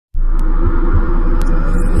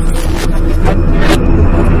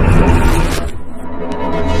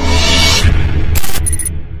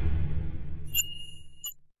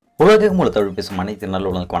உலகம் முழு தமிழ் பேசும் அனைத்து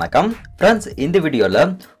நல்லுள்ளவங்களுக்கு வணக்கம். ஃப்ரெண்ட்ஸ், இந்த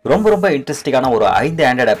வீடியோவில் ரொம்ப இன்ட்ரெஸ்டிங்கான ஒரு 5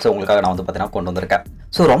 ஆண்ட்ராய்டு ஆப்ஸ் உங்களுக்காக நான் பார்த்தீங்கன்னா கொண்டு வந்திருக்கேன்.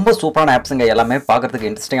 ஸோ ரொம்ப சூப்பரான ஆப்ஸுங்க. எல்லாமே பார்க்கறதுக்கு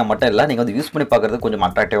இன்ட்ரெஸ்டிங்காக மட்டும் இல்லை, நீங்கள் யூஸ் பண்ணி பார்க்கறதுக்கு கொஞ்சம்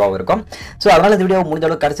அட்ராக்டிவாகவும் இருக்கும். ஸோ அதனால் இந்த வீடியோ முடிஞ்ச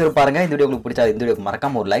அளவுக்கு கடைசி பாருங்க. இந்த வீடியோ உங்களுக்கு பிடிச்சா இந்த வீடியோக்கு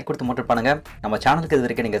மறக்காம ஒரு லைக் கொடுத்து மட்டும் பண்ணுங்க. நம்ம சேனலுக்கு இது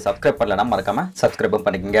வரைக்கும் நீங்கள் சப்ஸ்கிரைப் பண்ணலன்னா மறக்காம சப்ஸ்கிரைபும்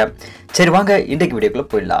பண்ணிக்கோங்க. சரி, வாங்க இன்றைக்கு வீடியோக்குள்ள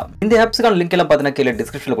போயிடலாம். இந்த ஆப்ஸுக்கான லிங்க் எல்லாம் பார்த்தீங்கன்னா கீழே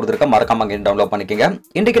டிஸ்கிரிப்ஷனில் கொடுத்துருக்கேன், மறக்காம அங்கே டவுன்லோட் பண்ணிக்கோங்க.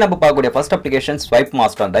 இன்றைக்கு நம்ம பார்க்கக்கூடிய ஃபர்ஸ்ட் அப்ளிகேஷன் ஸ்வைப்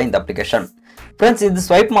மாஸ்டர். இந்த அப்ளிகேஷன் ஃப்ரெண்ட்ஸ், இந்த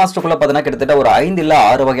ஸ்வைப் மாஸ்டருக்குள்ள பார்த்தீங்கன்னா கிட்டத்தட்ட ஒரு 5 இல்ல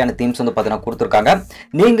 6 வகையான தீம்ஸ் பார்த்தீங்கன்னா கொடுத்துருக்காங்க.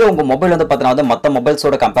 நீங்க உங்க மொபைல் பார்த்தீங்கன்னா மற்ற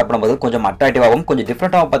மொபைல்ஸோட கம்பேர் பண்ணும்போது கொஞ்சம் அட்ராக்டிவாகவும் கொஞ்சம்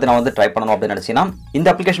டிஃப்ரெண்டாகவும் பார்த்தீங்கன்னா ட்ரை பண்ணணும் அப்படின்னு நினைச்சீங்கன்னா இந்த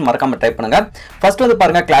அப்ளிகேஷன் மறக்காம ட்ரை பண்ணுங்க. ஃபர்ஸ்ட்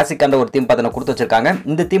பாருங்க, கிளாசிக் அந்த ஒரு தீம் பார்த்தீங்கன்னா கொடுத்து வச்சிருக்காங்க.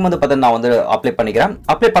 இந்த தீம் பார்த்தீங்கன்னா நான் அப்ளை பண்ணிக்கிறேன்.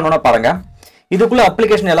 அப்ளை பண்ணணும்னா பாருங்க, இதுக்குள்ள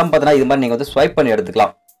அப்ளிகேஷன் எல்லாம் பார்த்தீங்கன்னா இது மாதிரி நீங்க ஸ்வைப் பண்ணி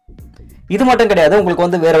எடுத்துக்கலாம். இது மட்டும் கிடையாது,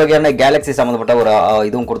 உங்களுக்கு வேற வகையான கேலக்ஸி சம்பந்தப்பட்ட ஒரு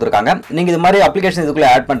இதுவும் கொடுத்துருக்காங்க. நீங்க இது மாதிரி அப்ளிகேஷன் இதுக்குள்ள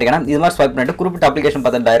ஆட் பண்ணிட்டீங்கன்னா இது மாதிரி ஸ்வைப் பண்ணிட்டு குறிப்பிட்ட அப்ளிகேஷன்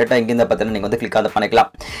பார்த்தா டைரக்டா இங்கிருந்து பார்த்தீங்கன்னா நீங்க கிளிக் ஆன் பண்ணிக்கலாம்.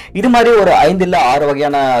 இது மாதிரி ஒரு 5 இல்ல 6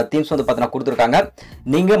 வகையான தீம்ஸ் பார்த்தீங்கன்னா கொடுத்துருக்காங்க.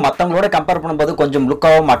 நீங்க மற்றவங்களோட கம்பேர் பண்ணும்போது கொஞ்சம்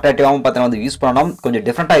லுக்காகவும் அட்ராக்டிவாகவும் பார்த்தீங்கன்னா யூஸ் பண்ணணும், கொஞ்சம்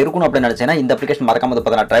டிஃப்ரெண்டா இருக்கணும் அப்படின்னு நினைச்சீங்கன்னா இந்த அப்ளிகேஷன் மறக்காம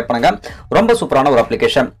பார்த்தீங்கன்னா ட்ரை பண்ணுங்க. ரொம்ப சூப்பரான ஒரு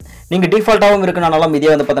அப்ளிகேஷன். நீங்க டிஃபால்ட்டாகவும் இருக்குனாலும்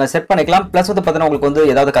இதே பார்த்தீங்கன்னா செட் பண்ணிக்கலாம். பிளஸ் பார்த்தீங்கன்னா உங்களுக்கு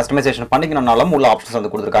ஏதாவது கஸ்டமைசேஷன் பண்ணிக்கணும்னாலும் உள்ள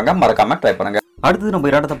ஆப்ஷன்ஸ் கொடுத்துருக்காங்க, மறக்காம ட்ரை பண்ணுங்க. அடுத்து நம்ம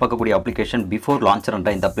இரண்டாவது பார்க்கக்கூடிய அப்ளிகேஷன் பிஃபோர் லான்ச்சர்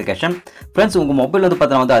இந்த அப்ளிகேஷன். ஃப்ரெண்ட்ஸ், உங்க மொபைல்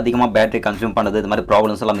பார்த்தீங்கன்னா அதிகமாக பேட்டரி கன்சியூம் பண்ணுறது இது மாதிரி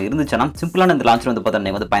ப்ராப்ளம்ஸ் எல்லாம் இருந்துச்சுன்னா சிம்பிளான இந்த லான்ச்சர் பார்த்தீங்கன்னா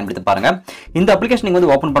நீங்க பயன்படுத்தி பாருங்க. இந்த அப்ளிகேஷன்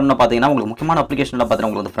நீங்க ஓப்பன் பண்ணணும் பார்த்தீங்கன்னா உங்களுக்கு முக்கியமான அப்ளிகேஷன்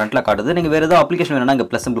பார்த்தீங்கன்னா உங்களுக்கு ஃப்ரண்ட்ல காட்டுது. நீங்க வேற ஏதாவது அப்ளிகேஷன் வேணும்னா இங்க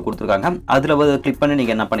பிளஸ் சிம்பிள் கொடுத்துருக்காங்க, அதுல கிளிக் பண்ணி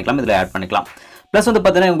நீங்க என்ன பண்ணிக்கலாம், இதுல ஆட் பண்ணிக்கலாம். பிளஸ்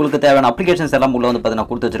பார்த்தீங்கன்னா உங்களுக்கு தேவையான அப்ளிகேஷன்ஸ் எல்லாம் உள்ள பார்த்தீங்கன்னா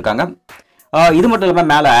கொடுத்து வச்சிருக்காங்க. இது மட்டும் இல்லாமல்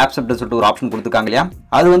மேலே ஆப்ஸ் அப்படின்னு சொல்லிட்டு ஒரு ஆப்ஷன் கொடுத்துருக்காங்க இல்லையா,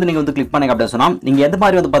 அது நீங்கள் கிளிக் பண்ணீங்க அப்படின்னு சொன்னால் நீங்கள் எந்த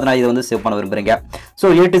மாதிரி பார்த்தீங்கன்னா இதை சேவ் பண்ண விரும்புறீங்க. So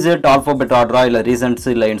A to Z alphabet ஆர்டரா இல்லை ரீசன்ஸ்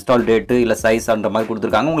இல்லை இன்ஸ்டால் டேட்டு இல்லை சைஸ் அந்த மாதிரி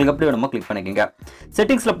கொடுத்துருக்காங்க. உங்களுக்கு எப்படி வேணுமோ கிளிக் பண்ணிக்கோங்க.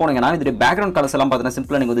 செட்டிங்ஸில் போனீங்கன்னா இது பேக்ரவுண்ட் கலர்ஸ் எல்லாம் பார்த்தீங்கன்னா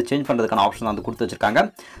சிம்பிளாக நீங்கள் சேஞ்ச் பண்ணுறதுக்கான ஆப்ஷன் கொடுத்து வச்சிருக்காங்க.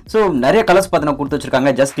 ஸோ நிறைய கலர்ஸ் பார்த்தீங்கன்னா கொடுத்து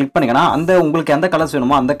வச்சிருக்காங்க. ஜஸ்ட் கிளிக் பண்ணிங்கன்னா உங்களுக்கு எந்த கலர்ஸ்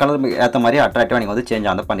வேணுமோ அந்த கலர் ஏற்ற மாதிரி அட்ராக்டிவாக நீங்கள்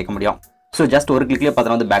சேஞ்ச் பண்ணிக்க முடியும். ஸோ ஜஸ்ட் ஒரு கிளிக்லேயே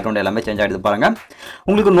பார்த்தீங்கன்னா பேக்ரவுண்ட் எல்லாமே சேஞ்ச் ஆகிடுது பாருங்க.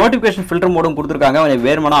 உங்களுக்கு நோட்டிஃபிகேஷன் ஃபில்டர் மோடும் கொடுத்துருக்காங்க.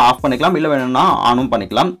 வேணும்னா ஆஃப் பண்ணிக்கலாம், இல்லை வேணும்னா ஆனும்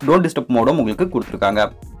பண்ணிக்கலாம். டோன்ட் டிஸ்டர்ப் மோடும் உங்களுக்கு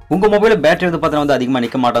கொடுத்துருக்காங்க. உங்க மொபைல் பேட்டரி பார்த்தீங்கன்னா அதிகமாக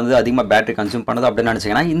நிற்க மாட்டேங்குது, அதிகமாக பேட்டரி கன்சியூம் பண்ணுது அப்படின்னு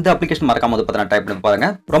நினைச்சீங்கன்னா இந்த அப்ளிகேஷன் மறக்காம பார்த்தீங்கன்னா டைப் பண்ணி பாருங்க.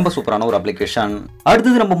 ரொம்ப சூப்பரான ஒரு அப்ளிகேஷன்.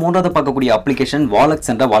 அடுத்தது நம்ம மூன்றாவது பார்க்கக்கூடிய அப்ளிகேஷன் wallx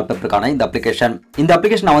என்ற வால்பேப்பருக்கான இந்த அப்ளிகேஷன். இந்த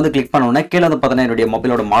அப்ளிகேஷன் நான் கிளிக் பண்ணோன்னே கீழே பார்த்தீங்கன்னா என்னுடைய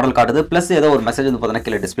மொபைலோட மாடல் காட்டுது, பிளஸ் ஏதோ ஒரு மெசேஜ் பார்த்தீங்கன்னா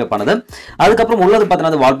கீழே டிஸ்பிளே பண்ணுது. அதுக்கப்புறம் உள்ளது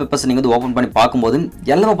பார்த்தீங்கன்னா வால்பேப்பர்ஸ் நீங்க ஓப்பன் பண்ணி பார்க்கும்போது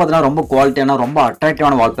எல்லாமே பார்த்தீங்கன்னா ரொம்ப குவாலிட்டியான ரொம்ப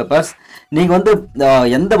அட்ராக்டிவான வால்பேப்பர்ஸ். நீங்க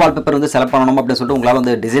எந்த வால்பேப்பர் செலக்ட் பண்ணணும் அப்படின்னு சொல்லிட்டு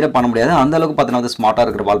உங்களால் டிசைட் பண்ண முடியாது. அந்த அளவுக்கு பார்த்தீங்கன்னா ஸ்மார்ட்டா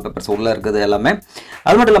இருக்கிற வால்பேப்பர்ஸ் உள்ள இருக்குது எல்லாமே.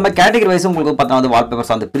 அது மட்டும் இல்லாமல் கேட்டகரி வைஸ் உங்களுக்கு பார்த்தீங்கன்னா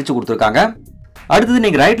வால்பேப்பர்ஸ் பிரிச்சு கொடுத்துருக்காங்க. அடுத்தது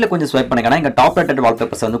நீங்க ரைட்ல கொஞ்சம் ஸ்வைப் பண்ணீங்கன்னா இங்க டாப் ரேட்டட்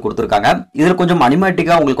வால்பேப்பர்ஸ் கொடுத்துருக்காங்க. இதுல கொஞ்சம்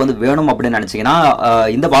அனிமேட்டிக்கா உங்களுக்கு வேணும் அப்படின்னு நினைச்சீங்கன்னா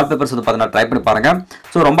இந்த வால்பேப்பர்ஸ் பார்த்தீங்கன்னா ட்ரை பண்ணி பாருங்க.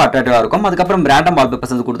 ஸோ ரொம்ப அட்ராக்டிவா இருக்கும். அதுக்கப்புறம் ரேண்டம்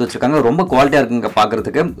வால்பேப்பர்ஸ் கொடுத்து வச்சிருக்காங்க. ரொம்ப குவாலிட்டியா இருக்குங்க,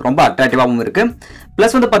 பாக்குறதுக்கு ரொம்ப அட்ராக்டிவாகவும் இருக்கு.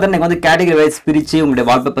 பிளஸ் பார்த்தீங்கன்னா நீங்க கேட்டகரி வைஸ் பிரிச்சு உங்களுடைய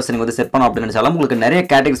வால்பேப்பர்ஸ் நீங்க செட் பண்ணணும் அப்படின்னு நினைச்சாலும் உங்களுக்கு நிறைய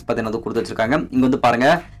கேட்டகரிஸ் பார்த்தீங்கன்னா கொடுத்து வச்சிருக்காங்க. இங்க பாருங்க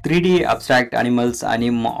 3D abstract, animals,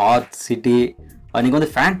 anime, art, city, நீங்க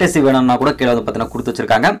ஃபேண்டசி வேணும்னா கூட கீழே பார்த்தீங்கன்னா கொடுத்து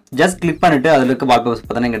வச்சிருக்காங்க. ஜஸ்ட் கிளிக் பண்ணிட்டு அதுல இருக்க வால்பேப்பர்ஸ்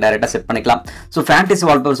பார்த்தீங்கன்னா நீங்க டைரக்டா செட் பண்ணிக்கலாம். ஸோ ஃபேண்டசி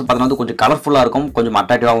வால்பேப்பர்ஸ் பார்த்தீங்கன்னா கொஞ்சம் கலர்ஃபுல்லா இருக்கும், கொஞ்சம்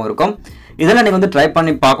அட்ராக்டிவாகவும் இருக்கும். இதெல்லாம் நீங்க ட்ரை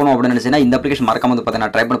பண்ணி பார்க்கணும் அப்படின்னு நினைச்சீங்கன்னா இந்த அப்ளிகேஷன் மறக்காம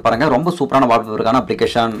பார்த்தீங்கன்னா ட்ரை பண்ணி பாருங்க. ரொம்ப சூப்பரான வால்பேப்பருக்கான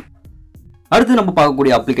அப்ளிகேஷன். அடுத்து நம்ம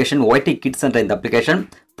பார்க்கக்கூடிய அப்ளிகேஷன் YT கிட்ஸ் என்ற இந்த அப்ளிகேஷன்.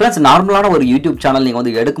 பிளஸ் நார்மலான ஒரு யூடியூப் சேனல்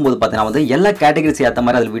நீங்க எடுக்கும்போது பார்த்தீங்கன்னா எல்லா கேட்டகரிஸ் ஏற்ற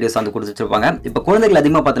மாதிரி அதில் வீடியோஸ் கொடுத்து வச்சிருப்பாங்க. இப்போ குழந்தைகள்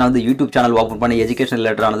அதிகமாக பார்த்தீங்கன்னா யூடியூப் சேனல் ஓப்பன் பண்ணி எஜுகேஷன்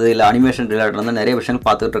ரிலேட்டடானது இல்லை அனிமேஷன் ரிலேட்டடானது நிறைய விஷயங்கள்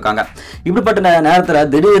பார்த்துட்டு இருக்காங்க. இப்படிப்பட்ட நேரத்தில்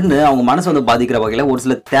திடீர்னு அவங்க மனசு பாதிக்கிற வகையில் ஒரு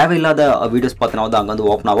சில தேவையில்லாத வீடியோஸ் பார்த்தீங்கன்னா அங்கே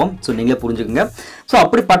ஓப்பன் ஆகும். ஸோ நீங்களே புரிஞ்சுக்குங்க. ஸோ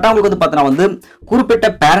அப்படிப்பட்டவங்களுக்கு பார்த்தீங்கன்னா குறிப்பிட்ட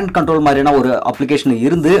பேரண்ட் கண்ட்ரோல் மாதிரியான ஒரு அப்ளிகேஷன்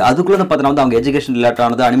இருந்து அதுக்குள்ள பார்த்தீங்கன்னா அவங்க எஜுகேஷன்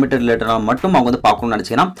ரிலேட்டடானது அனிமேட்டட் ரிலேட்டடான மட்டும் அவங்க பார்க்கணும்னு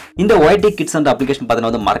நினைச்சீங்கன்னா இந்த YT கிட்ஸ் என்ற அப்ளிகேஷன்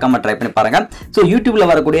பார்த்தீங்கன்னா மறக்காம ட்ரை பண்ணி பாருங்க. ஸோ யூடியூப்ல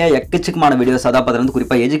வரக்கூடிய எக்கச்சக்கமான வீடியோஸ் அதாவது பார்த்தீங்கன்னா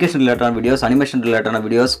குறிப்பாக எஜுகேஷன் ரிலேட்டடான வீடியோஸ், அனிமேஷன் ரிலேட்டடான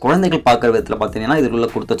வீடியோஸ் குழந்தைகள் பார்க்குற விதத்தில் பார்த்தீங்கன்னா இதுக்குள்ள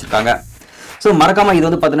கொடுத்து வச்சிருக்காங்க. ஸோ மறக்காம இது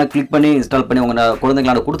பார்த்தீங்கன்னா கிளிக் பண்ணி இன்ஸ்டால் பண்ணி உங்க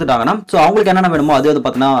குழந்தைங்களோட கொடுத்துட்டாங்கன்னா ஸோ அவங்களுக்கு என்னென்ன வேணுமோ அது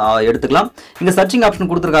பார்த்தீங்கன்னா எடுத்துக்கலாம். இங்கே சர்ச்சிங்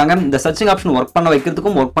ஆப்ஷன் கொடுத்துருக்காங்க. இந்த சர்ச்சிங் ஆப்ஷன் ஒர்க் பண்ண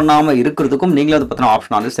வைக்கிறதுக்கும் ஒர்க் பண்ணாமல் இருக்கிறதுக்கும் நீங்களே பார்த்தீங்கன்னா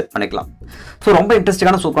ஆப்ஷன் செட் பண்ணிக்கலாம். ஸோ ரொம்ப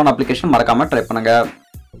இன்ட்ரெஸ்டிங்கான சூப்பரான அப்ளிகேஷன், மறக்காம ட்ரை பண்ணுங்க.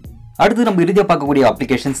 அடுத்து நம்ம இறுதியாக பார்க்கக்கூடிய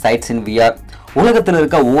அப்ளிகேஷன் சைட்ஸ் இன் VR. உலகத்தில்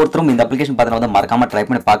இருக்க ஒவ்வொருத்தரும் இந்த அப்ளிகேஷன் பார்த்தீங்கன்னா மறக்காம ட்ரை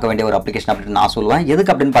பண்ணி பார்க்க வேண்டிய ஒரு அப்ளிகேஷன் அப்படின்னு நான் சொல்லுவேன்.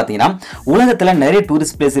 எதுக்கு அப்படின்னு பார்த்தீங்கன்னா உலகத்தில் நிறைய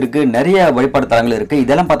டூரிஸ்ட் பிளேஸ் இருக்கு, நிறைய வழிபாடு தலங்கள் இருக்கு.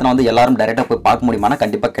 இதெல்லாம் பார்த்தீங்கன்னா எல்லாரும் டைரக்டா போய் பார்க்க முடியுமானா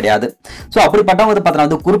கண்டிப்பா கிடையாது. ஸோ அப்படிப்பட்டவங்க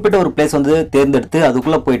பார்த்தீங்கன்னா குறிப்பிட்ட ஒரு பிளேஸ் தேர்ந்தெடுத்து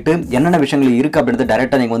அதுக்குள்ள போயிட்டு என்னென்ன விஷயங்கள் இருக்கு அப்படின்றது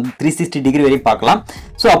டைரக்டா நீங்க 360 டிகிரி வரைக்கும் பார்க்கலாம்.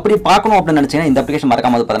 ஸோ அப்படி பார்க்கணும் அப்படின்னு நினைச்சீங்கன்னா இந்த அப்ளிகேஷன்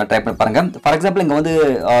மறக்காம பார்த்தீங்கன்னா ட்ரை பண்ணி பாருங்க. ஃபார் எக்ஸாம்பிள் இங்க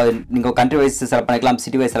நீங்க கண்ட்ரி வைஸ் செலக்ட் பண்ணிக்கலாம்,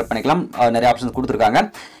 சிட்டி வைஸ் செலக்ட் பண்ணிக்கலாம், நிறைய ஆப்ஷன்ஸ் கொடுத்துருக்காங்க.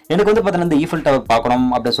 எனக்கு பார்த்தீங்கன்னா இந்த ஈஃபில் டவர் பார்க்கணும்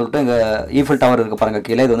அப்படின்னு சொல்லிட்டு இங்க ஈஃபில் டவர் இருக்கு பாருங்க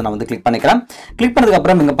கீழே. இது நான் கிளிக் பண்ணிக்கிறேன். கிளிக் பண்ணதுக்கு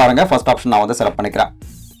அப்புறம் இங்க பாருங்க ஃபர்ஸ்ட் ஆப்ஷன் நான் செலக்ட் பண்ணிக்கிறேன்.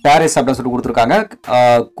 டேரிஸ் அப்படின்னு சொல்லிட்டு கொடுத்துருக்காங்க.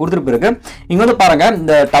 கொடுத்துட்டு பிறகு இங்கே வந்து பாருங்க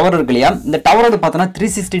இந்த டவர் இருக்கு இல்லையா, இந்த டவர் வந்து பார்த்தீங்கன்னா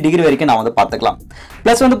 360 டிகிரி வரைக்கும் நான் வந்து பார்த்துக்கலாம்.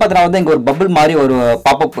 ப்ளஸ் வந்து பார்த்தீங்கன்னா வந்து இங்கே ஒரு பபிள் மாதிரி ஒரு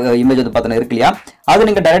பாப்அப் இமேஜ் வந்து பார்த்தீங்கன்னா இருக்கு இல்லையா, அது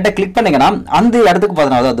நீங்கள் டைரெக்டாக கிளிக் பண்ணீங்கன்னா அந்த இடத்துக்கு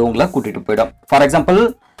பார்த்தீங்கன்னா அது உங்களை கூட்டிகிட்டு போயிடும். ஃபார் எக்ஸாம்பிள்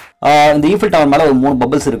இந்த ஈஃபில் டவர் மேலே ஒரு 3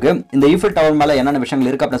 பபிள்ஸ் இருக்கு. இந்த ஈஃபில் டவர் மேலே என்னென்ன விஷயங்கள்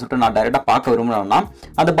இருக்கு அப்படின்னு சொல்லிட்டு நான் டைரெக்டாக பார்க்க விரும்புகிறேன்னா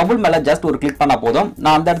அந்த பபிள் மேலே ஜஸ்ட் ஒரு கிளிக் பண்ணால் போதும்,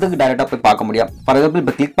 நான் அந்த இடத்துக்கு டைரெக்டாக போய் பார்க்க முடியும். ஃபார் எக்ஸாம்பிள்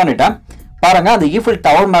இப்போ கிளிக் பண்ணிட்டேன் பாருங்க, அந்த ஈஃபில்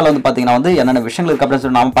டவர் மேலே வந்து பார்த்தீங்கன்னா வந்து என்னென்ன விஷயங்கள் இருக்கு அப்படின்னு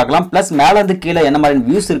சொல்லிட்டு நாம பார்க்கலாம். ப்ளஸ் மேலே வந்து கீழே என்ன மாதிரி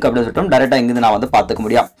வியூஸ் இருக்கு அப்படின்னு சொல்லிட்டு டைரெக்டாக இங்கிருந்து நான் வந்து பார்த்துக்க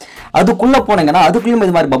முடியும். அதுக்குள்ளே போனீங்கன்னா அதுக்குள்ளேயும்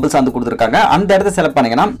இது மாதிரி பபிள்ஸ் வந்து கொடுத்துருக்காங்க. அந்த இடத்த செலக்ட்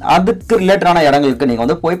பண்ணீங்கன்னா அதுக்கு ரிலேட்டடான இடங்களுக்கு நீங்கள்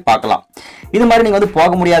வந்து போய் பார்க்கலாம். இது மாதிரி நீங்கள் வந்து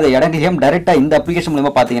போக முடியாத இடங்களையும் டைரெக்டாக இந்த அப்ளிகேஷன்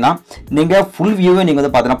மூலமா பார்த்தீங்கன்னா நீங்கள் ஃபுல் வியூவை நீங்கள்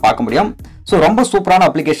வந்து பார்த்தீங்கன்னா பார்க்க முடியும். ஸோ ரொம்ப சூப்பரான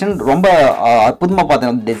அப்ளிகேஷன், ரொம்ப அற்புதமாக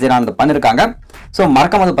பார்த்தீங்கன்னா டிசைன் பண்ணியிருக்காங்க. ஸோ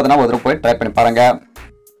மறக்காம வந்து பார்த்தீங்கன்னா ஒரு போய் ட்ரை பண்ணி பாருங்க.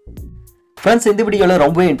 ஃப்ரெண்ட்ஸ், இந்த வீடியோவில்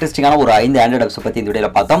ரொம்ப இன்ட்ரெஸ்டிங்கான ஒரு 5 ஆண்ட்ராய்டு ஆப்ஸை பற்றி இந்த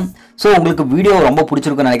வீடியோவில் பார்த்தோம். ஸோ உங்களுக்கு வீடியோ ரொம்ப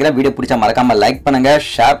பிடிச்சிருக்குன்னு நினைக்கிறேன். வீடியோ பிடிச்சா மறக்காம லைக் பண்ணுங்க,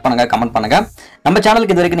 ஷேர் பண்ணுங்க, கமெண்ட் பண்ணுங்க. நம்ம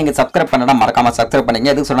சேனலுக்கு இது வரைக்கும் நீங்கள் சப்ஸ்கிரைப் பண்ணனா மறக்காம சப்ஸ்கிரைப் பண்ணுங்க.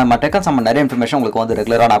 எதுக்கு சொன்ன மாட்டேன், நம்ம நிறைய இன்ஃபர்மேஷன் உங்களுக்கு வந்து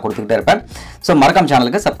ரெகுலராக நான் கொடுத்துக்கிட்டே இருப்பேன். ஸோ மறக்காம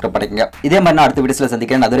சேனலுக்கு சப்ஸ்கிரைப் பண்ணிக்கங்க. இதே மாதிரி நான் அடுத்த வீடியோஸில்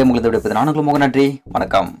சந்திக்கிறேன். அதுவரை உங்களுக்கு வீடியோ பற்றி நான் உங்களுக்கு நன்றி,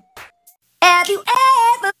 வணக்கம்.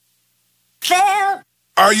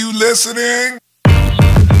 Are you listening?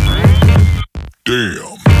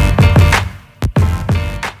 Damn.